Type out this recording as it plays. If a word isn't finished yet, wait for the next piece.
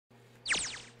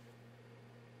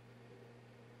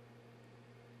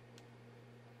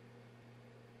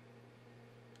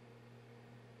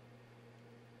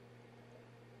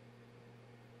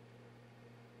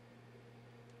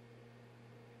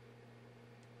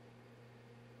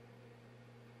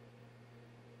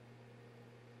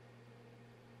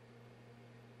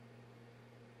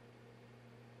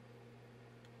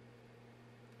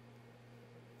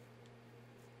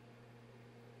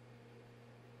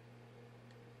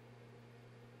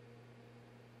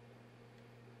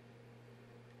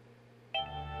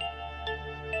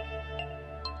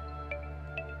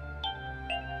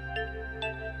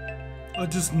I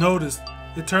just noticed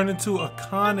it turned into a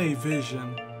Kane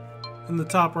vision in the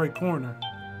top right corner.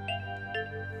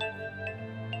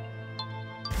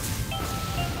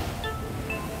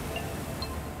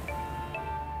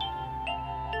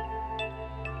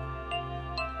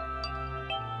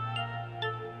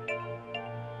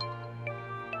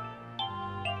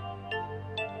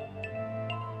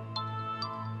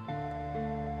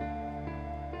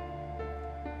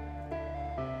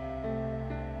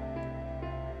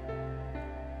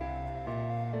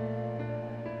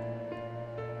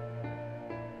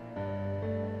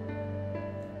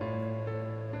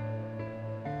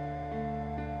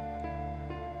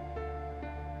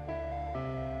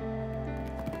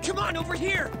 Come on, over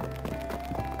here!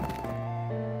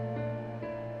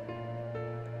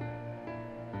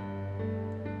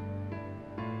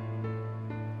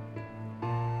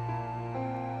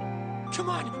 Come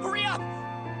on, hurry up!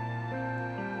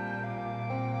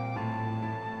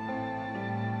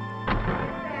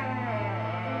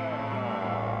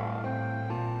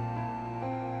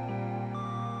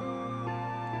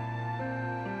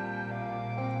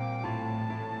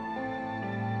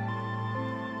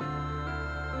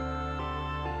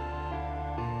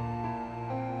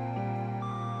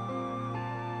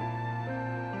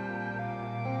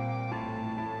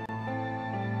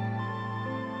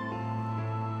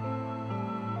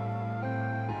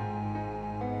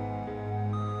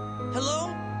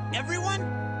 Hello?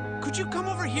 Everyone? Could you come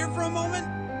over here for a moment?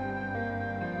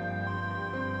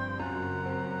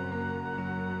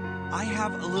 I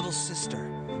have a little sister.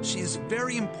 She is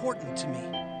very important to me.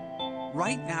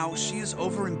 Right now, she is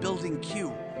over in Building Q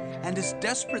and is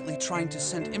desperately trying to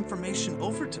send information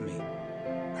over to me.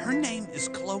 Her name is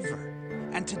Clover,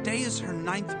 and today is her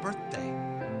 9th birthday.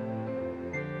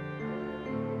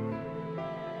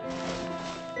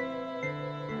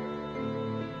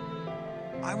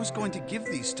 I was going to give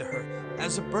these to her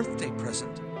as a birthday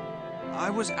present. I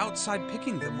was outside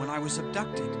picking them when I was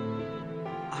abducted.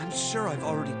 I'm sure I've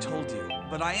already told you,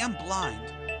 but I am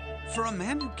blind. For a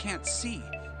man who can't see,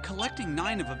 collecting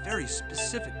 9 of a very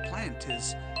specific plant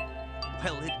is,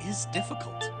 well, it is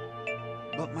difficult.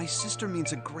 But my sister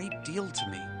means a great deal to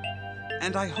me,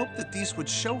 and I hope that these would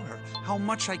show her how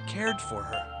much I cared for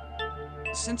her.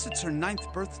 Since it's her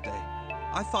 9th birthday,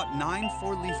 I thought 9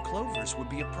 4-leaf clovers would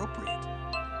be appropriate.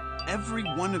 Every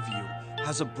one of you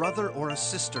has a brother or a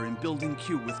sister in Building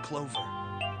Q with Clover.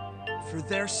 For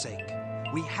their sake,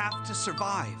 we have to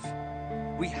survive.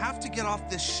 We have to get off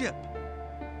this ship.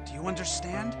 Do you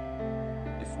understand?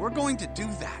 If we're going to do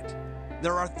that,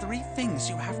 there are 3 things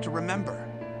you have to remember.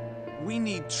 We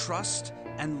need trust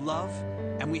and love,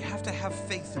 and we have to have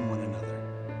faith in one another.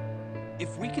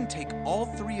 If we can take all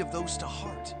 3 of those to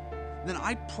heart, then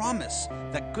I promise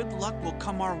that good luck will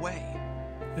come our way.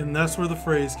 And that's where the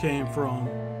phrase came from.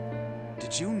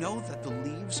 Did you know that the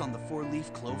leaves on the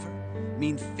 4-leaf clover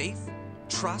mean faith,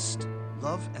 trust,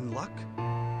 love, and luck?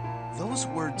 Those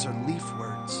words are leaf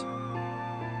words.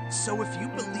 So if you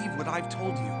believe what I've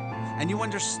told you, and you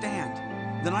understand,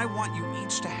 then I want you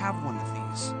each to have one of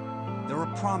these. They're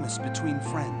a promise between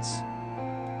friends.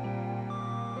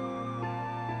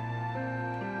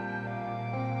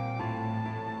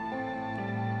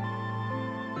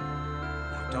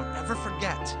 Don't ever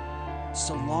forget,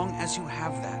 so long as you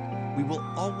have that, we will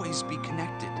always be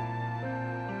connected.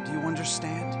 Do you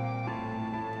understand?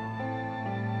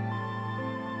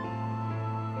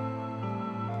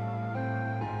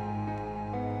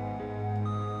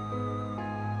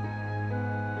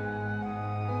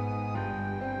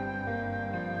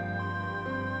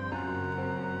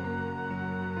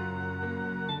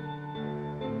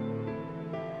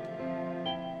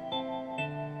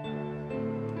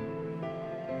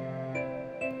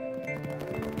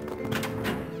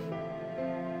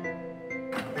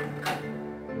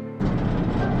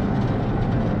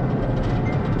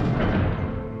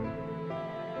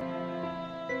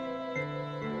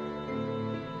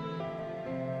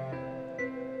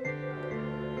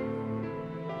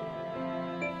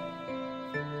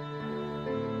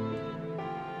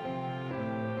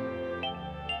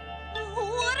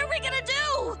 What are we gonna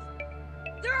do?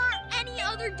 There aren't any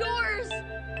other doors.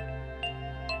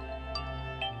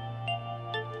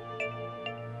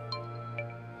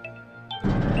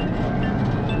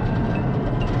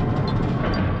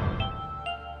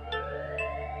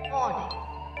 Warning.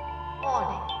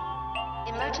 Warning.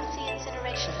 Emergency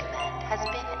incineration command has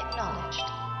been acknowledged.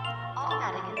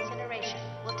 Automatic incineration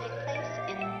will take place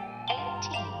in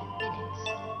 18 minutes.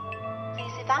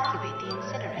 Please evacuate the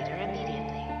incinerator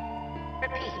immediately.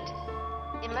 Repeat.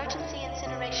 Emergency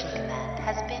incineration command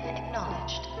has been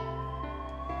acknowledged.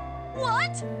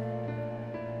 What?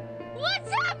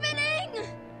 What's happening?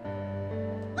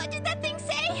 What did that thing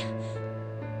say?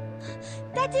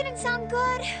 That didn't sound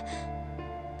good.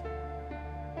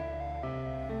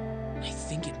 I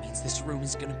think it means this room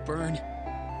is gonna burn.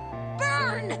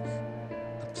 Burn!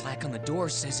 The plaque on the door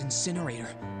says incinerator.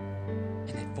 And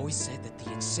that voice said that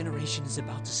the incineration is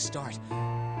about to start.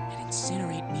 And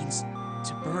incinerate means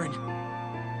to burn.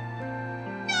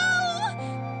 No!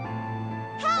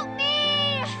 Help me!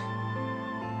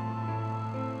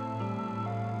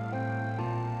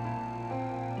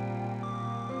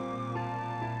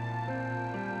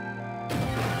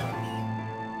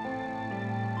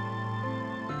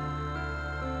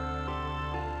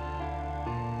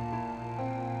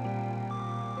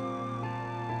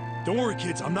 Don't worry,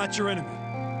 kids, I'm not your enemy.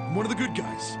 I'm one of the good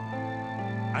guys.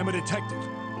 I'm a detective.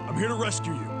 I'm here to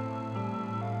rescue you.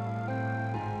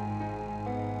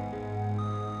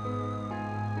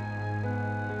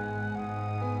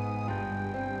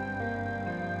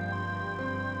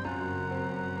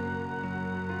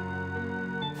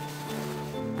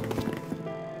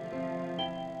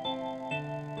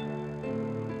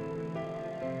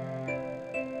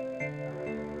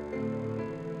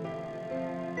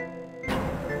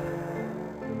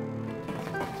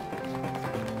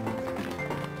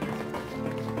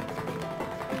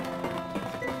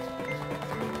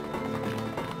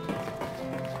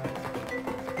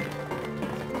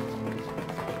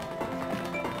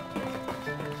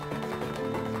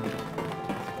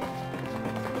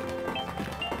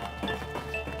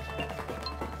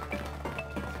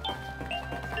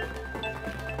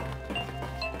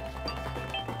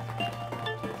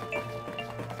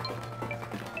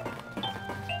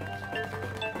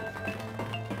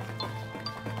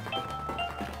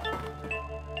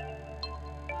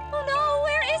 Oh no,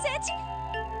 where is it?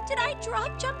 Did I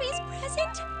drop Jumpy's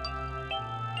present?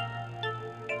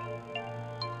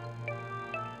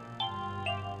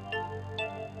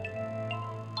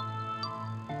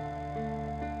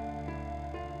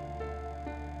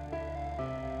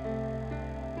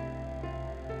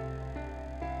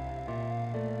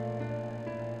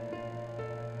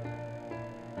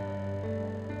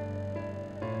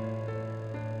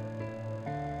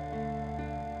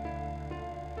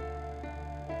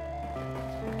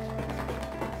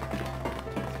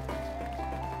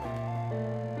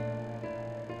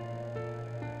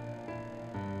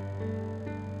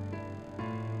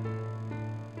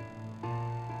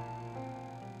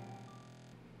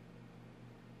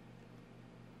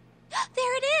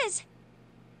 There it is!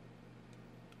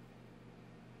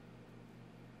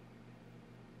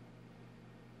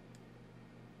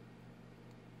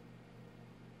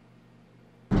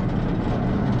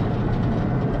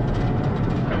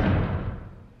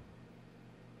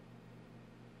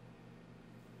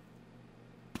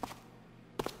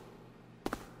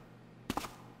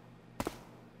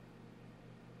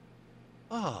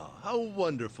 Ah, how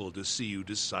wonderful to see you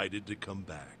decided to come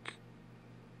back.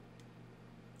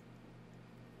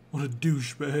 What a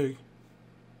douchebag.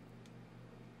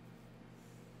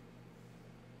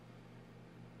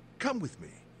 Come with me.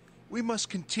 We must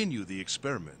continue the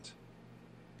experiment.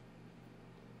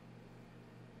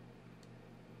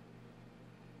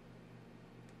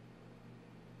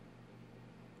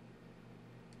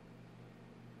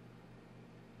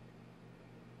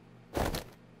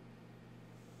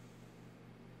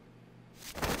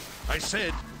 I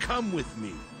said, come with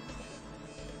me.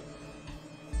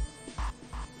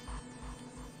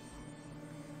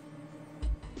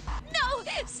 No!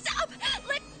 Stop!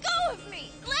 Let go of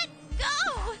me! Let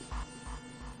go!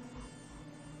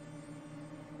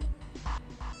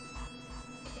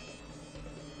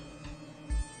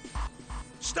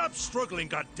 Stop struggling,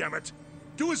 goddammit!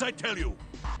 Do as I tell you!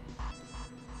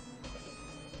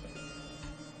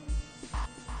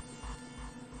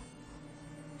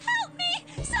 Help me!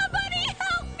 Somebody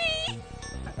help me!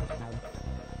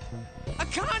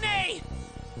 Akane!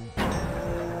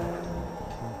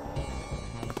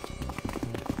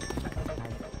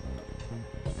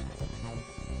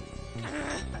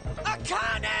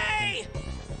 Akane!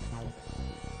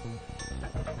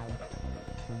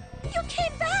 You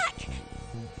came back!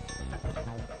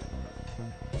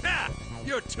 Ah!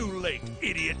 You're too late,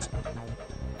 idiot!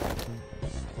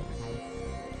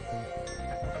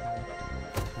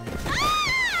 Ah!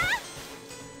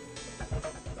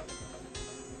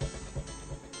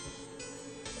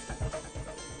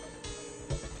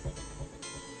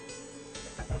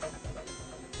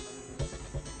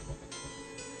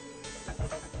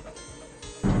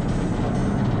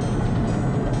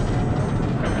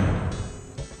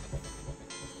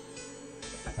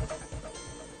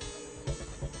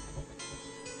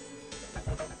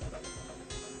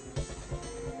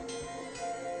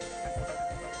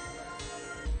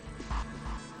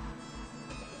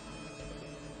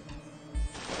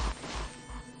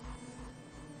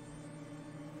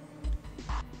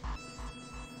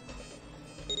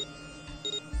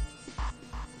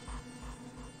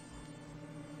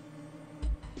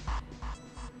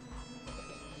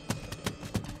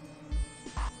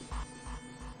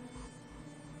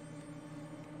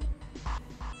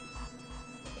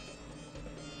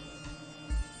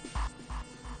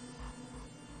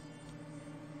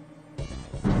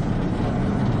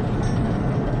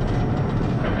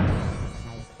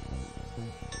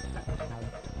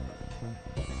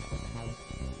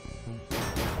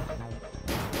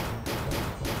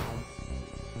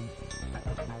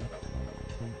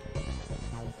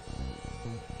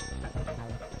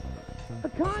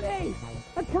 Akane!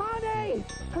 Akane!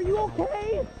 Are you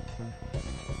okay?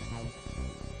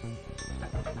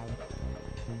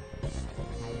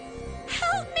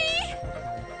 Help me!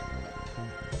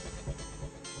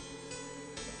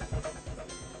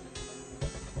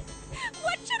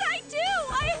 What should I do?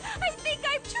 I think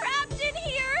I'm trapped in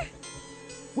here.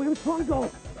 Where's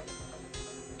Fungo?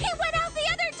 He went out the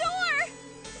other door.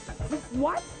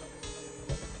 What?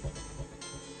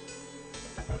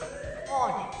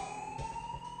 Warning.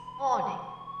 Warning.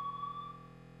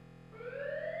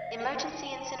 Emergency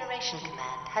incineration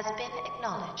command has been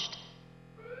acknowledged.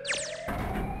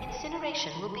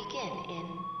 Incineration will begin in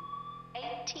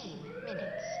 18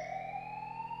 minutes.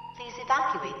 Please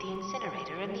evacuate the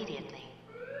incinerator immediately.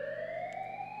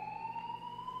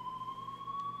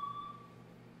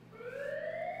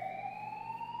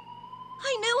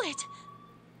 I knew it.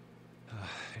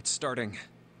 It's starting.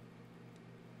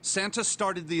 Santa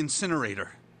started the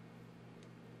incinerator.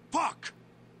 Fuck!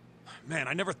 Man,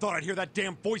 I never thought I'd hear that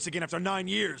damn voice again after 9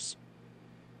 years.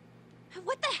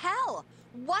 What the hell?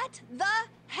 What the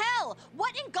hell?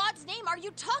 What in God's name are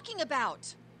you talking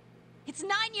about? It's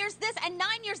 9 years this and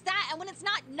 9 years that, and when it's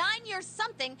not 9 years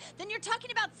something, then you're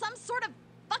talking about some sort of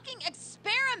fucking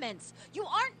experiments. You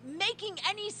aren't making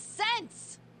any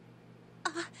sense.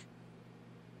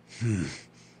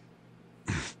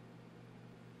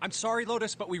 I'm sorry,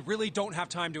 Lotus, but we really don't have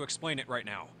time to explain it right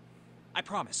now. I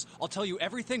promise, I'll tell you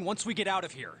everything once we get out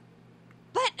of here.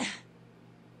 But...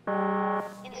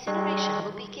 Incineration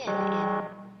will begin in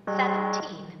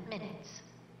 17 minutes.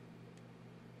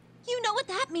 You know what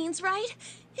that means, right?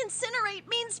 Incinerate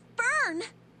means burn.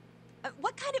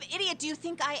 What kind of idiot do you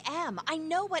think I am? I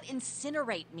know what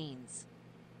incinerate means.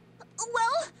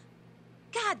 Well,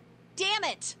 God damn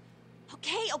it.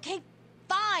 Okay,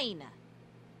 fine.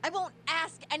 I won't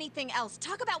ask anything else.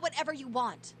 Talk about whatever you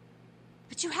want.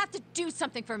 But you have to do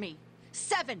something for me.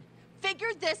 7,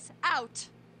 figure this out.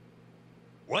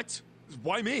 What?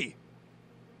 Why me?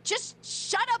 Just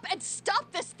shut up and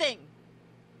stop this thing.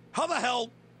 How the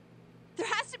hell? There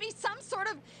has to be some sort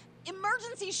of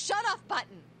emergency shut-off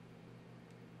button.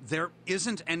 There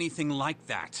isn't anything like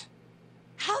that.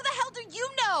 How the hell do you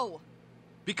know?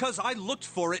 Because I looked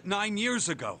for it 9 years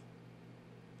ago.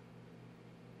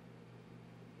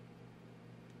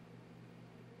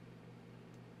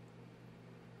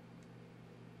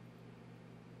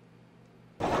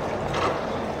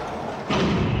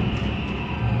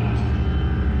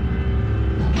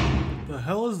 The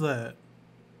hell is that?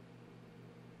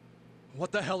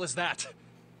 What the hell is that?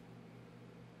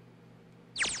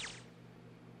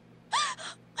 What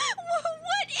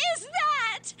is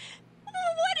that?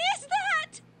 What is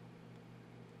that?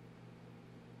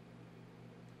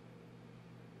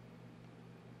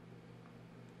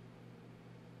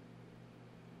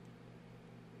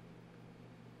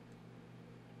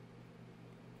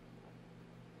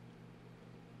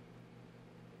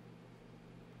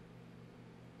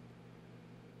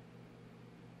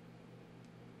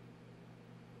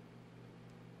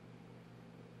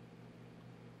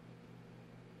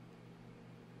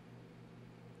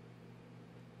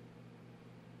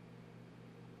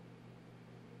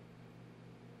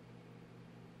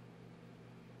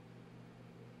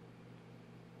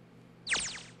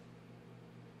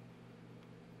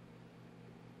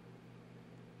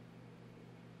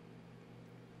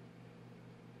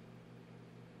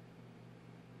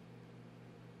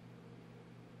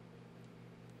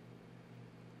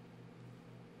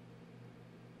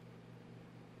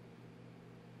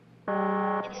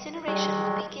 Incineration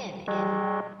will begin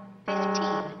in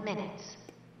 15 minutes.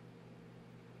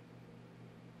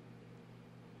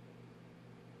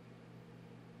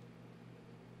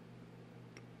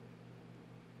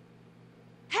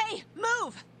 Hey,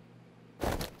 move!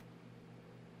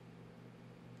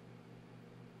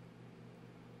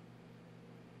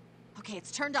 Okay,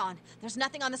 it's turned on. There's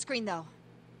nothing on the screen, though.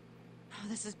 Oh,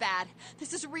 this is bad.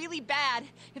 This is really bad.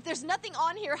 If there's nothing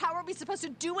on here, how are we supposed to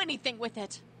do anything with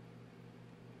it?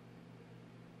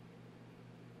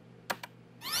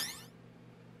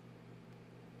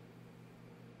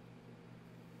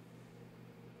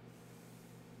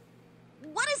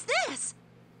 What is this?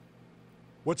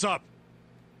 What's up?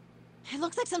 It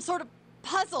looks like some sort of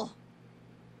puzzle.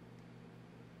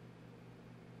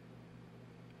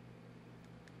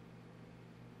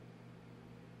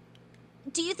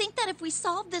 Do you think that if we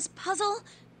solve this puzzle,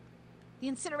 the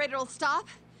incinerator will stop?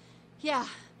 Yeah.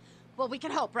 Well, we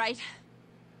can hope, right?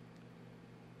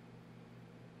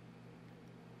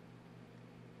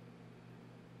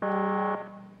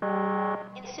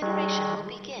 Incineration will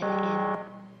begin in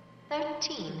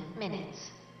 13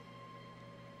 minutes.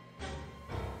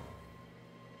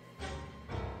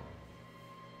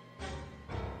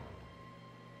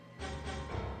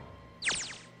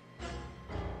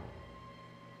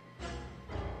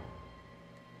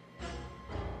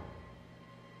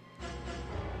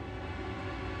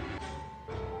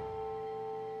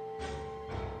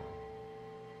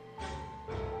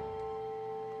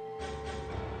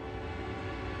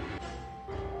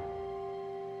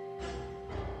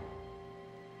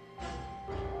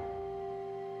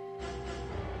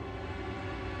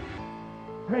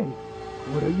 Hey,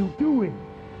 what are you doing?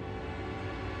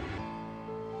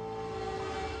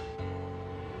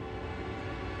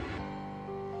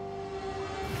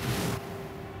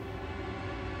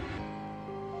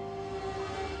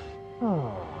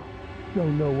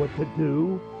 Don't know what to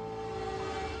do?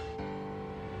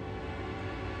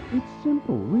 It's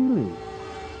simple, really.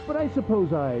 But I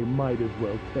suppose I might as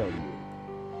well tell you.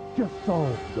 Just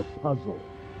solve the puzzle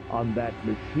on that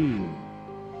machine.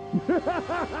 You're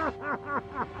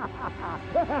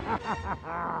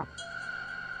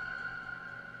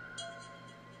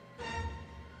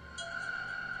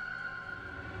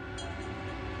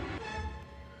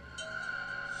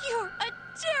a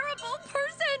terrible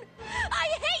person! I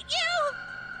hate you!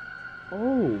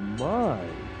 Oh my!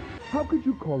 How could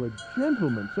you call a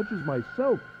gentleman such as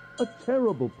myself a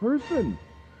terrible person?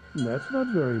 That's not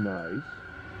very nice.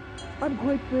 I'm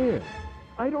quite fair.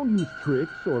 I don't use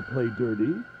tricks or play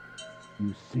dirty.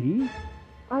 You see?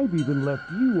 I've even left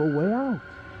you a way out.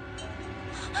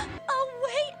 A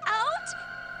way out?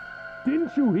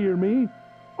 Didn't you hear me?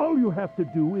 All you have to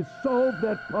do is solve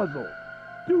that puzzle.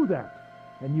 Do that,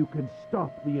 and you can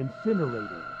stop the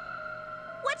incinerator.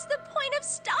 What's the point of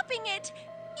stopping it?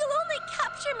 You'll only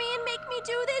capture me and make me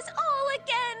do this all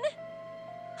again.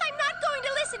 I'm not going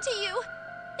to listen to you.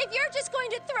 If you're just going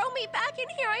to throw me back in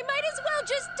here, I might as well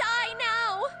just die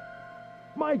now.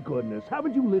 My goodness,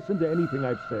 haven't you listened to anything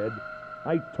I've said?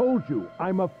 I told you,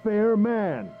 I'm a fair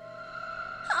man.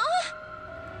 Huh?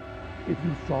 If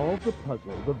you solve the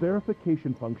puzzle, the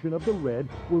verification function of the red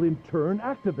will in turn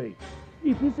activate.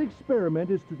 If this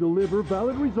experiment is to deliver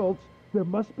valid results, there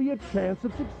must be a chance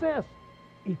of success.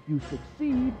 If you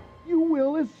succeed, you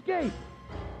will escape.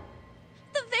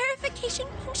 The verification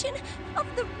function of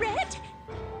the red?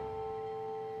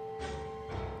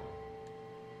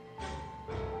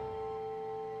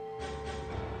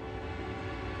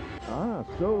 Ah,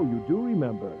 so you do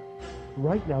remember.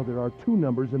 Right now there are two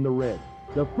numbers in the red.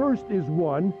 The first is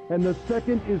 1, and the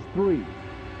second is 3.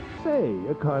 Say,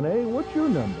 Akane, what's your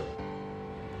number?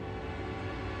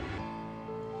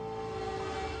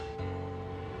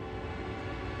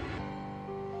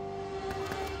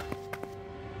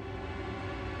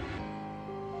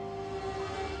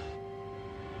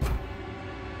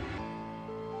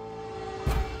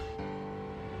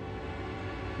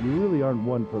 You really aren't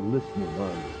one for listening,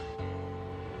 are you?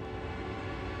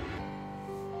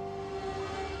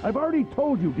 I've already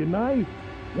told you, didn't I?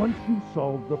 Once you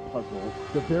solve the puzzle,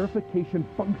 the verification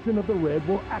function of the red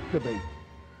will activate.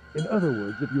 In other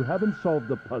words, if you haven't solved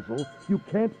the puzzle, you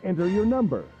can't enter your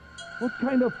number. What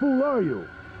kind of fool are you?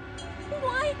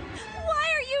 Why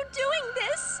are you doing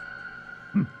this?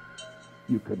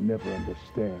 You could never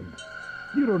understand.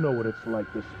 You don't know what it's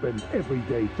like to spend every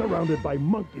day surrounded by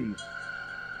monkeys.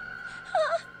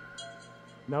 Huh?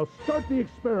 Now start the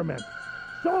experiment.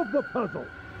 Solve the puzzle.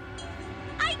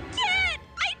 I can't!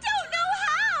 I don't know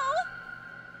how!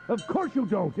 Of course you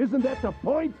don't. Isn't that the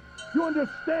point? You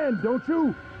understand, don't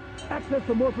you? Access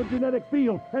the morphogenetic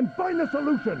field and find the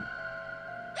solution.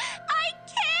 I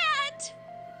can't!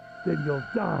 Then you'll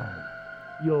die.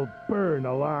 You'll burn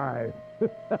alive.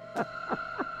 It's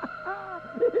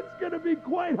gonna be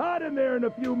quite hot in there in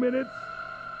a few minutes.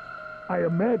 I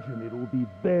imagine it will be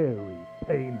very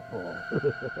painful.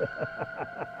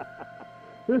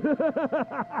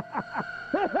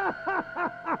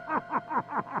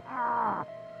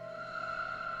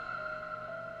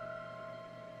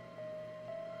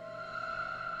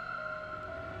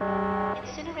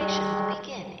 Incineration will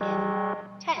begin in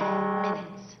 10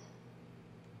 minutes.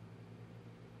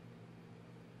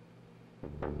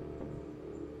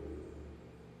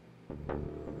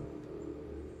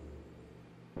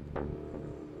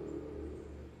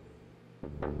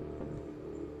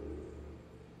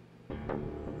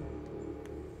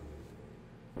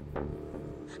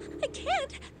 I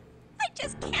can't. I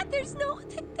just can't. There's no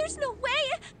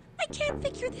way. I can't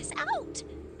figure this out.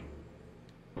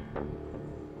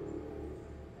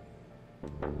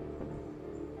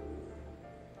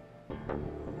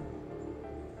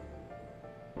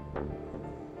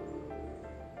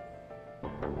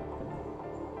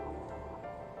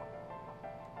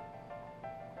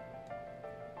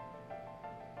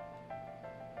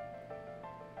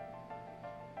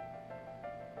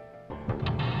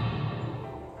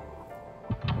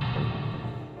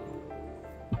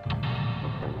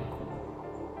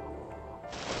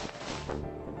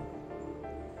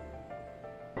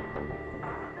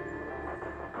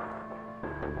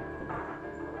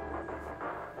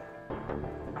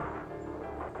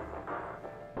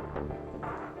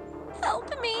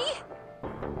 Help me!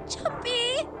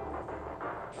 Jumpy!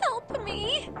 Help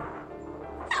me!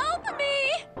 Help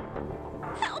me!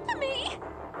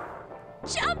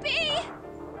 Jumpy!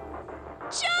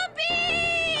 Jumpy!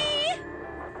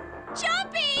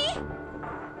 Jumpy!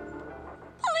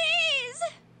 Please!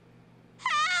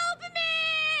 Help me!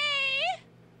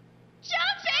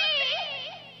 Jumpy!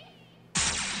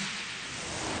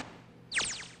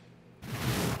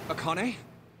 Akane?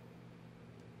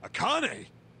 Akane?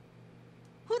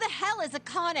 Who the hell is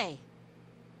Akane?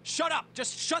 Shut up!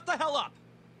 Just shut the hell up!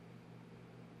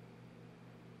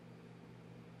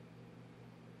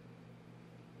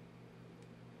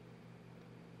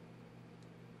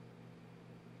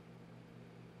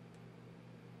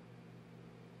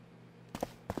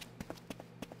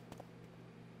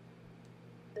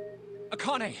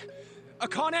 Akane!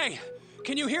 Akane!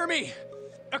 Can you hear me?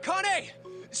 Akane!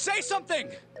 Say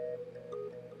something!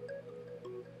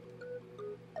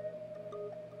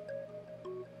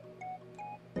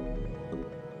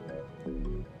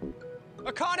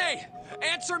 Akane!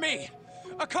 Answer me!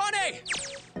 Akane!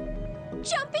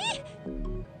 Jumpy?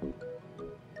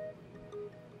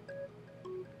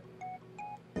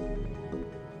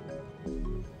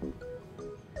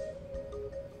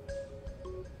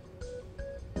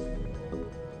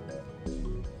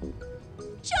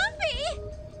 Jumpy!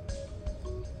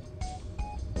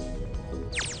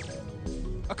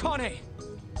 Akane!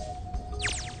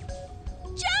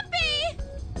 Jumpy!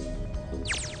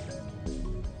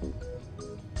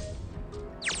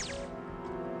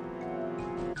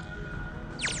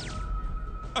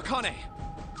 Akane!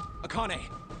 Akane!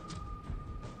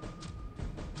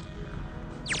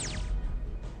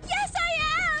 Yes, I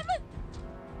am!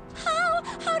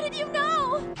 How did you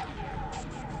know?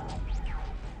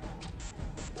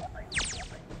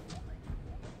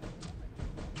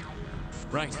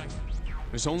 Right.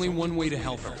 There's only one way to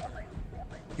help her.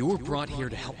 You were brought here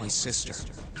to help my sister.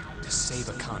 To save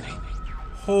Akane.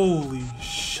 Holy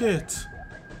shit.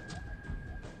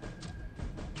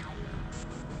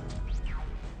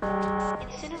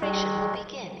 Incineration will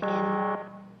begin in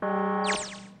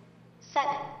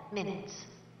 7 minutes.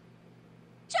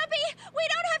 Jumpy, we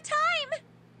don't have time!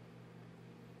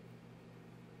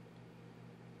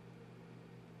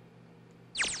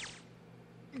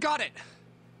 Got it!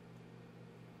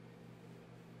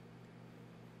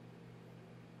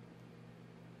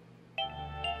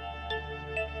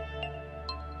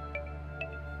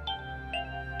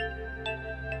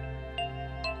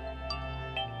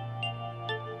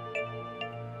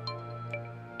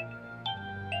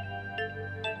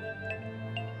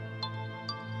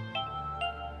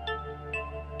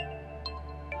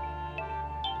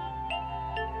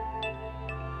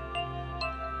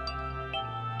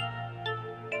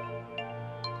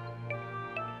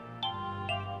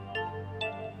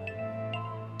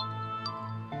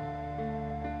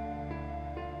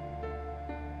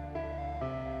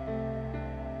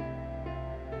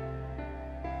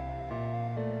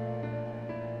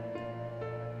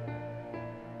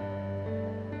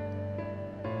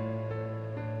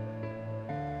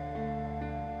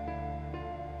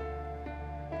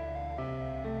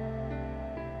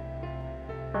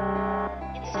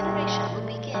 Incineration will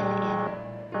begin in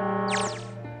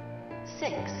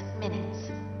 6 minutes.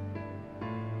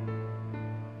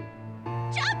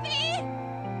 Jumpy!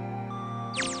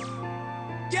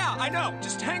 Yeah, I know.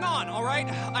 Just hang on, all right?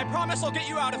 I promise I'll get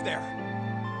you out of there.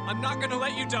 I'm not gonna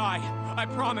let you die. I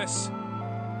promise.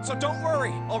 So don't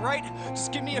worry, all right?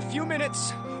 Just give me a few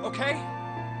minutes, okay?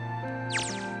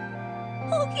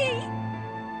 Okay.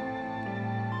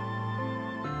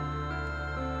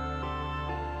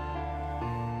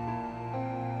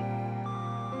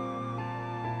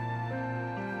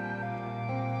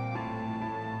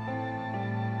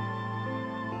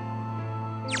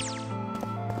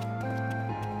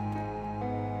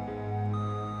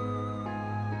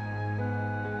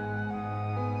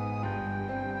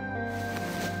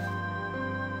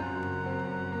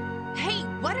 Hey,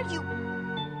 what are you...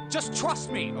 Just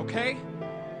trust me, okay?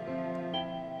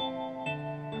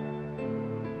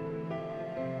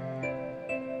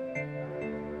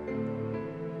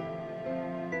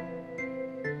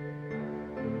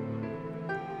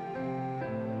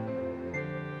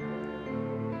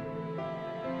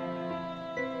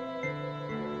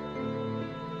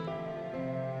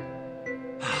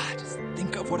 Just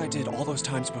think of what I did all those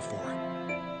times before.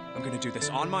 I'm gonna do this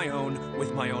on my own,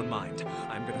 with my own mind.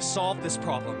 I'm gonna solve this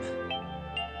problem.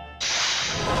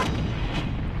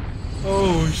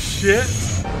 Oh shit.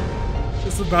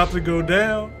 It's about to go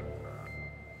down.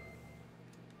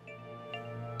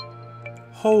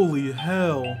 Holy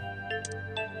hell.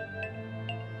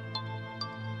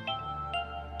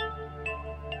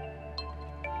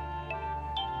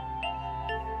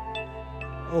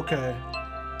 Okay.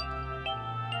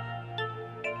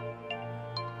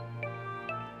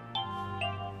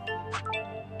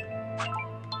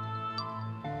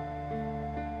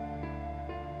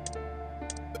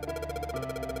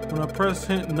 When I pressed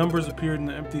hint, numbers appeared in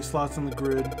the empty slots in the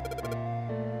grid.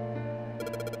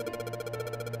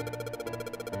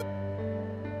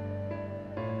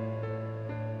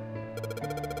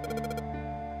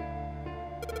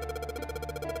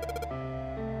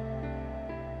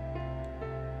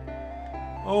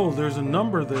 Oh, there's a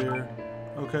number there.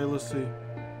 Okay, let's see.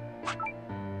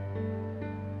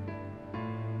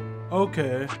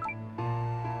 Okay.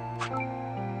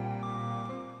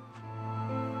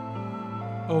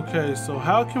 Okay, so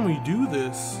how can we do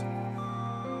this?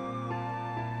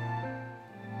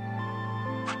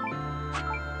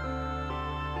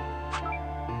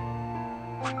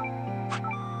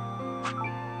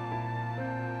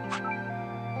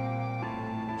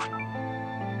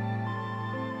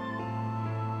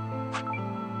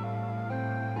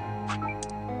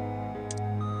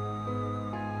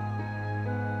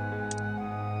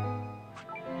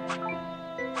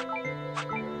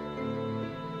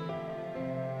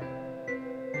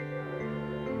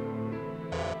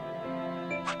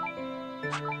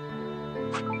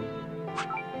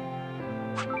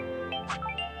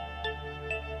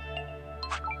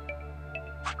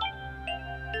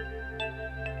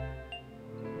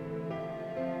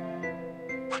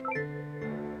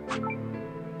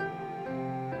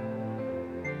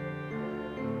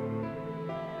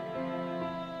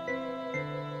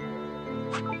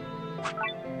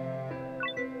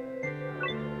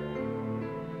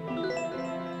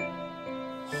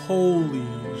 Holy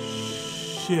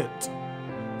shit.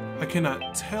 I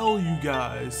cannot tell you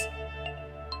guys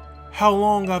how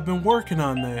long I've been working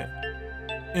on that.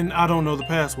 And I don't know the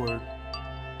password.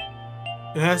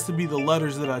 It has to be the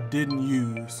letters that I didn't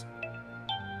use.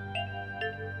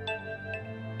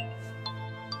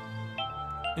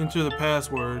 Enter the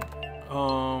password. I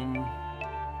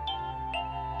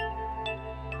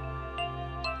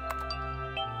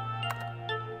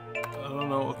don't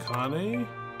know, Akane?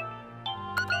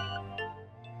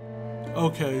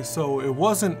 Okay, so it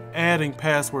wasn't adding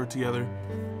password together.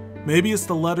 Maybe it's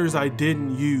the letters I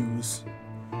didn't use.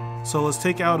 So let's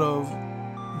take out of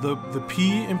the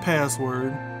P in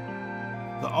password,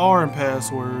 the R in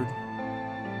password,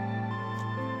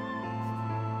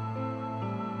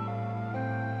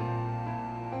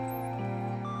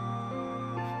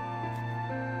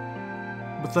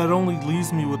 but that only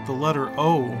leaves me with the letter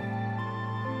O.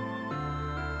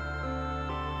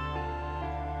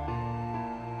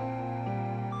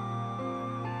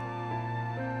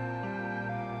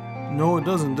 No, it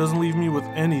doesn't. It doesn't leave me with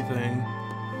anything.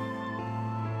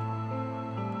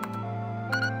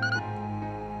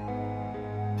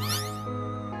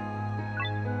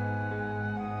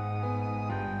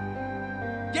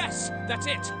 Yes, that's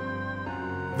it.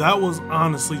 That was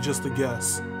honestly just a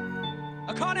guess.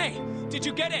 Akane, did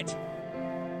you get it?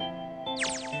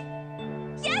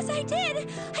 Yes, I did!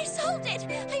 I solved it!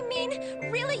 I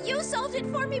mean, really, you solved it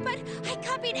for me, but I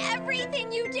copied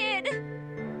everything you did!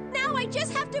 Now I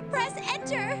just have to press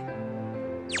enter!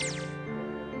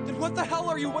 Then what the hell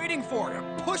are you waiting for?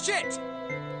 Push it!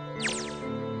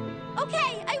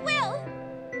 Okay, I will!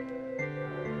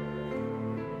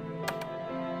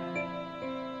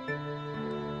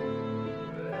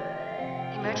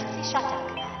 Emergency shutdown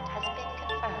command has been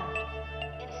confirmed.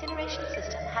 Incineration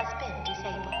system has been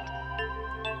disabled.